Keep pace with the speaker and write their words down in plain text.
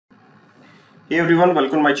Hey everyone,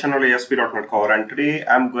 welcome to my channel ASP.NET Core, and today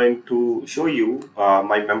I'm going to show you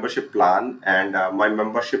my membership plan and my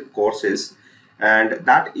membership courses, and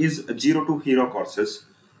that is 0 to hero courses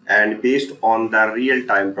and based on the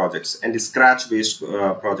real-time projects and scratch-based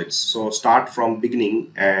projects. So start from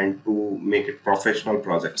beginning and to make it professional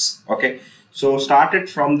projects. Okay, so started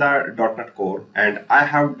from the .NET Core, and I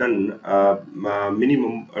have done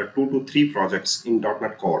minimum 2 to 3 projects in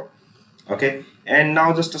 .NET Core. Okay, and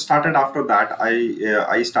now just started after that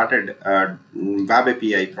I started web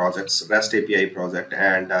API projects, REST API project,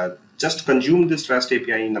 and just consume this REST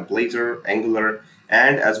API in a Blazor, Angular,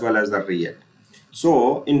 and as well as the React.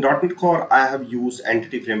 So in .NET Core I have used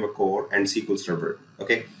Entity Framework Core and SQL Server.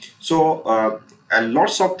 Okay, so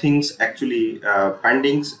lots of things actually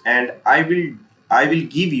pendings, and I will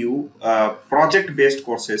give you project based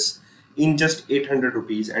courses in just 800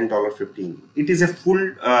 rupees and $15. It is a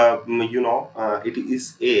full it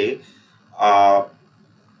is a uh,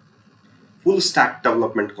 full stack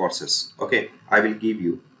development courses. Okay, I will give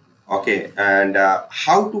you. Okay, and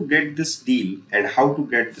how to get this deal and how to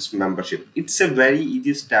get this membership. It's a very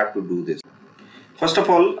easy step to do this. First of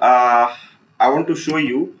all, I want to show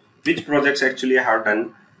you which projects actually I have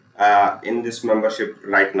done in this membership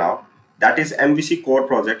right now. That is MVC core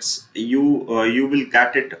projects. You will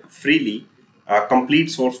get it freely,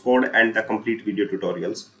 complete source code and the complete video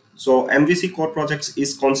tutorials. So MVC core projects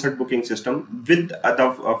is concert booking system with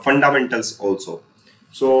the fundamentals also.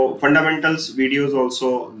 So fundamentals videos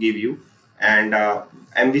also give you, and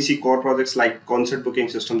MVC core projects like concert booking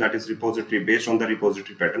system, that is repository based on the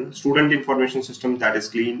repository pattern, student information system, that is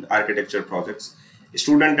clean architecture projects,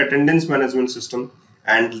 student attendance management system,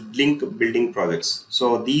 and link building projects.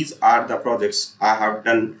 So these are the projects I have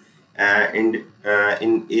done in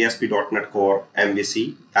ASP.NET Core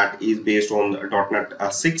MVC, that is based on .NET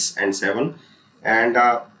 6 and 7. And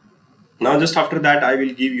now just after that I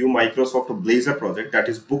will give you Microsoft Blazor project, that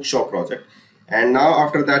is bookshop project. And now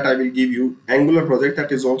after that I will give you Angular project,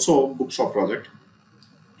 that is also bookshop project.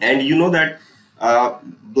 And you know that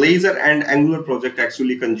Blazor and Angular project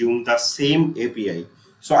actually consume the same API.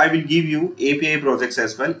 So I will give you API projects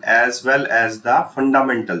as well as the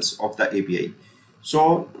fundamentals of the API.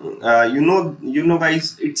 So you know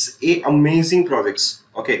guys, it's a amazing projects.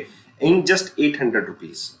 Okay, in just 800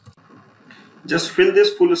 rupees. Just fill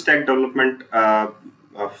this full stack development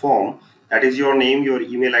form, that is your name, your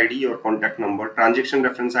email ID, your contact number, transaction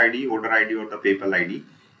reference ID, order ID, or the PayPal ID,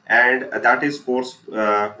 and that is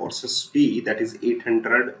courses fee, that is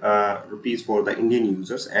 800 rupees for the Indian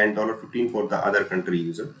users and $15 for the other country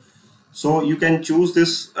user. So you can choose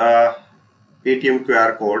this Paytm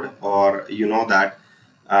QR code, or you know that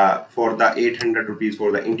for the 800 rupees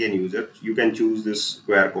for the Indian user, you can choose this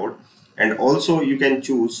QR code. And also you can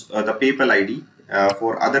choose the PayPal ID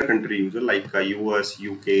for other country user like US,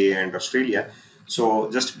 UK, and Australia.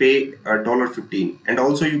 So just pay $15, and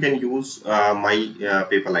also you can use my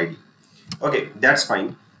PayPal ID. Okay, that's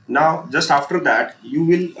fine. Now just after that you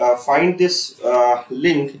will find this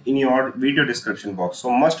link in your video description box. So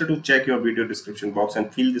must to check your video description box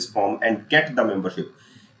and fill this form and get the membership.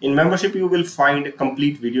 In membership you will find a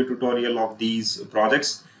complete video tutorial of these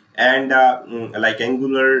projects, and like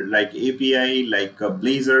Angular, like API, like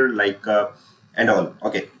Blazor, like and all.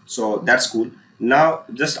 Okay, so that's cool. Now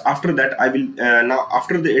just after that I will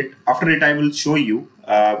after it I will show you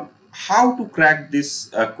how to crack this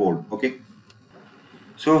code. Okay,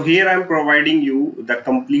 so here I am providing you the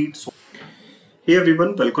complete. Hey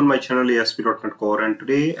everyone, welcome to my channel ASP.NET Core, and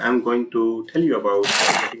today I'm going to tell you about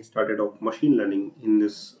getting started of machine learning in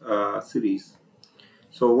this series.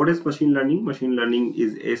 So what is machine learning? Machine learning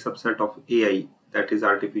is a subset of AI, that is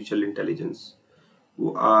artificial intelligence.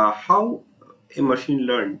 How a machine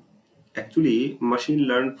learn? Actually, machine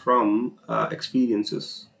learn from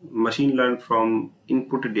experiences. Machine learn from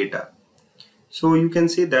input data. So you can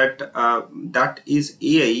say that that is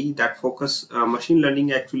AI that focus machine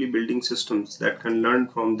learning, actually building systems that can learn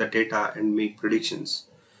from the data and make predictions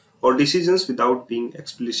or decisions without being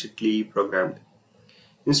explicitly programmed.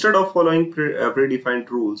 Instead of following predefined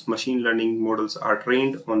rules, machine learning models are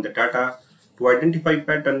trained on the data to identify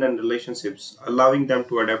patterns and relationships, allowing them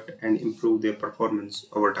to adapt and improve their performance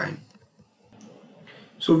over time.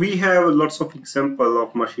 So we have lots of examples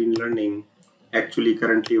of machine learning actually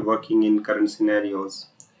currently working in current scenarios.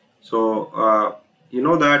 So you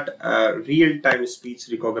know that real-time speech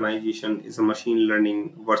recognition is a machine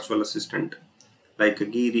learning virtual assistant like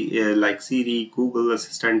Siri, Google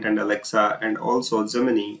Assistant, and Alexa, and also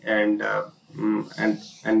Gemini, and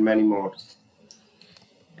many more.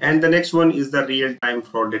 And the next one is the real-time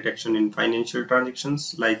fraud detection in financial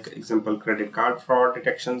transactions, like example credit card fraud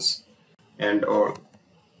detections, and all.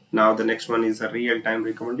 Now the next one is a real-time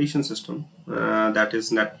recommendation system, that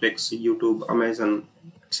is Netflix, YouTube, Amazon,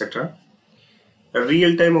 etc.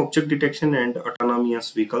 Real-time object detection and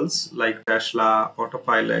autonomous vehicles like Tesla,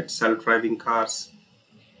 autopilot, self-driving cars.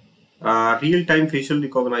 Real-time facial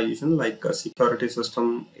recognition like a security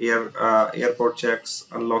system, airport checks,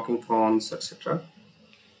 unlocking phones, etc.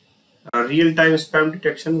 Real-time spam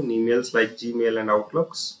detection in emails like Gmail and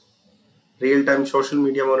Outlooks. Real-time social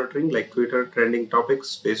media monitoring like Twitter, trending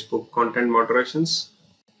topics, Facebook, content moderations.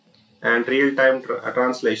 And real-time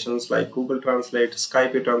translations like Google Translate,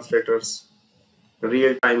 Skype translators.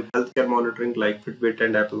 Real-time healthcare monitoring like Fitbit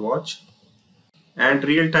and Apple Watch. And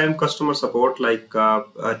real-time customer support like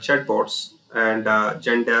chatbots and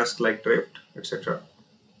Zendesk like Drift, etc.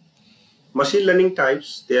 Machine learning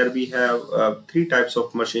types, there we have three types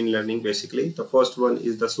of machine learning basically. The first one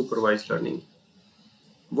is the supervised learning.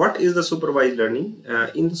 What is the supervised learning?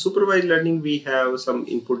 In the supervised learning, we have some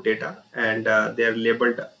input data and they are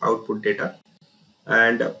labeled output data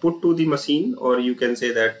and put to the machine, or you can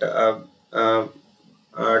say that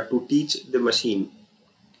to teach the machine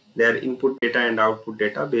their input data and output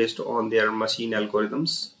data based on their machine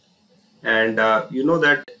algorithms. And you know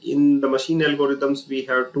that in the machine algorithms, we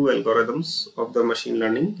have two algorithms of the machine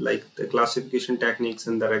learning, like the classification techniques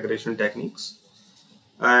and the regression techniques.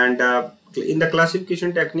 And in the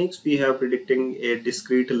classification techniques, we have predicting a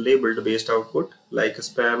discrete labeled based output like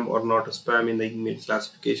spam or not spam in the email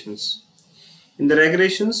classifications. In the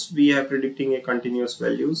regressions, we are predicting a continuous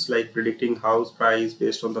values like predicting house price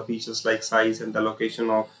based on the features like size and the location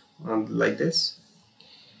of like this.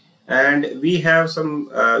 And we have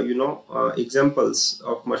some examples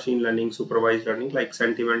of machine learning, supervised learning like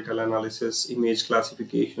sentimental analysis, image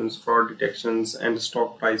classifications, fraud detections, and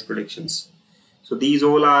stock price predictions. So these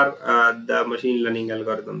all are the machine learning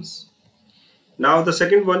algorithms. Now the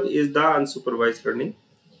second one is the unsupervised learning.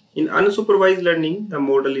 In unsupervised learning, the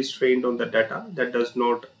model is trained on the data that does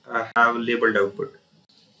not have labeled output.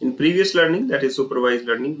 In previous learning, that is supervised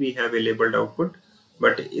learning, we have a labeled output,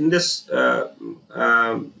 but in this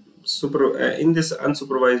in this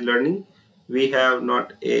unsupervised learning, we have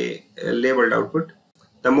not a labeled output.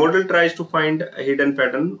 The model tries to find a hidden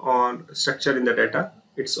pattern or structure in the data.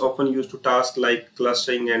 It's often used to tasks like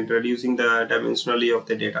clustering and reducing the dimensionality of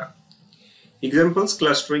the data. Examples: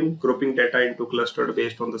 clustering, grouping data into clusters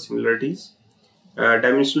based on the similarities.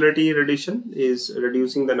 Dimensionality reduction is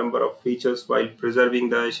reducing the number of features while preserving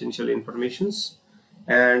the essential informations.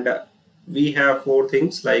 And we have four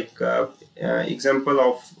things like example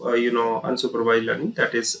of unsupervised learning,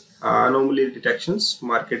 that is anomaly detections,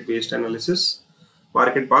 market-based analysis,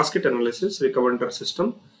 market basket analysis, recommender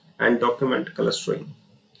system, and document clustering.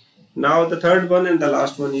 Now the third one and the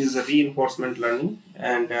last one is reinforcement learning,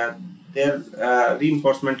 and their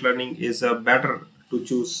reinforcement learning is better to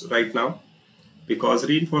choose right now, because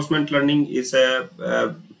reinforcement learning is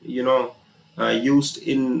used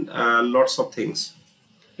in lots of things.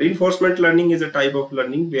 Reinforcement learning is a type of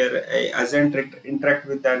learning where a agent interact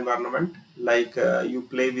with the environment, like you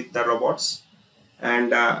play with the robots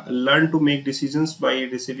and learn to make decisions by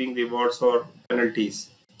receiving rewards or penalties.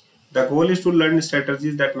 The goal is to learn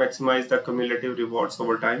strategies that maximize the cumulative rewards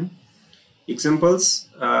over time. Examples: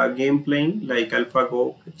 game playing like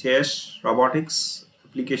AlphaGo, chess, robotics,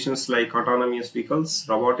 applications like autonomous vehicles,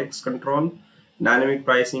 robotics control, dynamic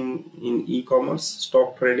pricing in e-commerce,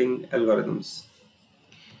 stock trading algorithms.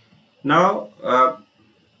 Now,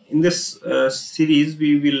 in this series,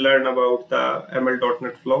 we will learn about the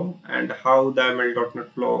ML.NET flow and how the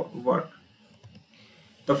ML.NET flow work.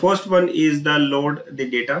 The first one is the load the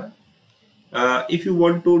data. If you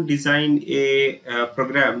want to design a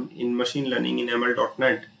program in machine learning in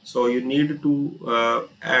ML.NET, so you need to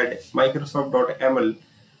add Microsoft.ml,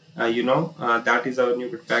 that is our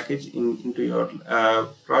new package into your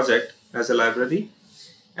project as a library.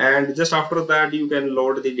 And just after that, you can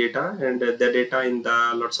load the data, and the data in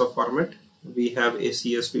the lots of format. We have a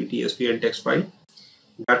CSV, TSV, and text file.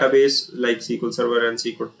 Database like SQL Server and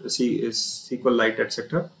SQLite,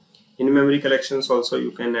 etc. In memory collections also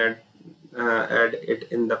you can add it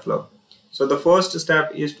in the flow. So the first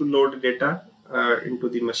step is to load data into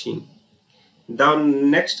the machine. The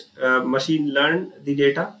next machine learn the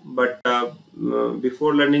data, but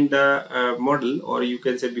before learning the model, or you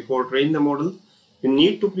can say before train the model, you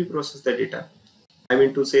need to pre-process the data. I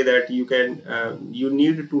mean to say that you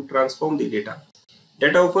need to transform the data.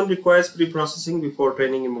 Data often requires pre-processing before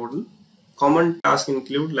training a model. Common tasks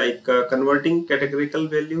include like converting categorical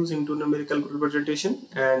values into numerical representation,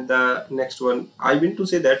 and the next one, I mean to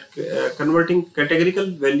say that converting categorical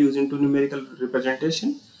values into numerical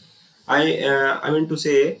representation. I mean to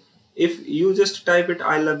say if you just type it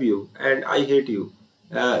I love you and I hate you,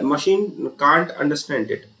 machine can't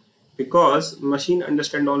understand it, because machine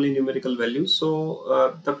understand only numerical values. So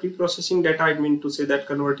the pre-processing data, I mean to say that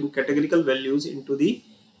converting categorical values into the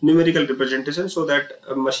numerical representation so that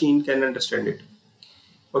a machine can understand it.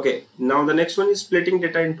 Okay, now the next one is splitting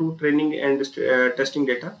data into training and testing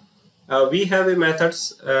data. We have a methods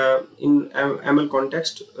in ML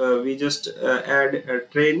context. We just add a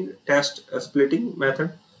train, test, splitting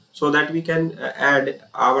method, so that we can add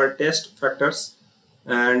our test factors.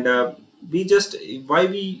 And we just, why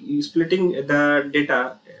we splitting the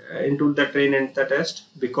data into the train and the test,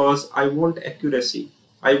 because I want accuracy.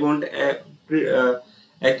 I want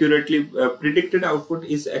accurately predicted output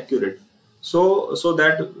is accurate, so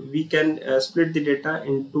that we can split the data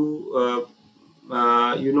into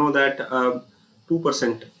you know that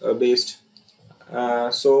 2% based,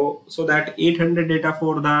 so that 800 data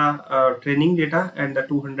for the training data and the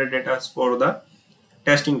 200 data for the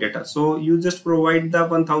testing data. So you just provide the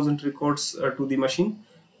 1000 records to the machine,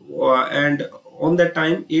 and on that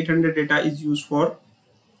time 800 data is used for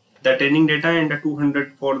the training data and the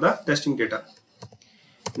 200 for the testing data.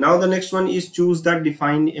 Now the next one is choose that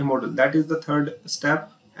define a model. That is the third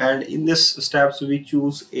step, and in this steps we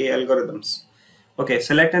choose a algorithms. Okay,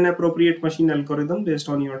 select an appropriate machine algorithm based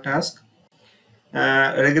on your task.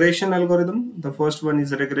 Regression algorithm. The first one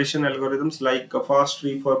is regression algorithms like a fast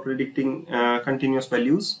tree for predicting continuous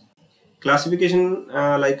values. Classification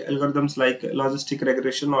like algorithms like logistic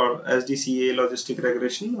regression or SDCA logistic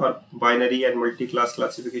regression, or binary and multi-class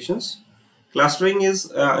classifications. Clustering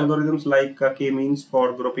is algorithms like k-means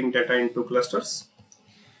for grouping data into clusters.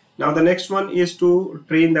 Now the next one is to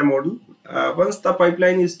train the model. Once the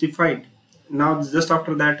pipeline is defined, now just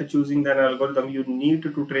after that choosing the algorithm, you need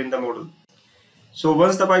to train the model. So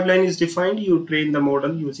once the pipeline is defined, you train the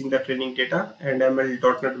model using the training data, and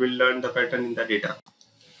ML.NET will learn the pattern in the data.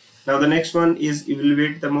 Now the next one is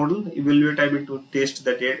evaluate the model. Evaluate, I mean to test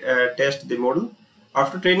the model.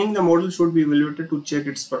 After training, the model should be evaluated to check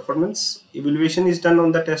its performance. Evaluation is done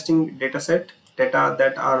on the testing data set, data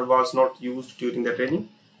that was not used during the training.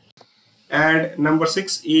 And number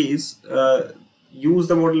 6 is use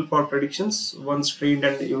the model for predictions. Once trained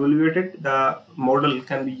and evaluated, the model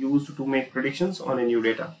can be used to make predictions on a new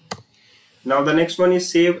data. Now the next one is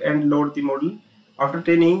save and load the model. After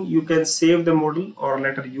training, you can save the model or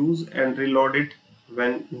later use and reload it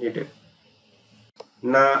when needed.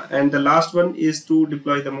 Now, and the last one is to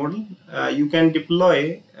deploy the model. You can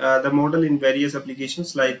deploy the model in various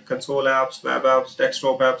applications like console apps, web apps,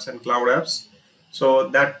 desktop apps, and cloud apps. So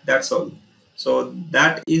that's all. So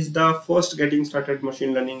that is the first getting started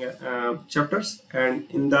machine learning chapters. And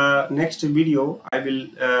in the next video, I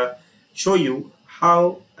will show you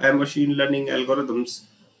how a machine learning algorithms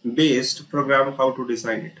based program, how to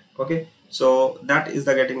design it. Okay, so that is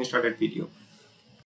the getting started video.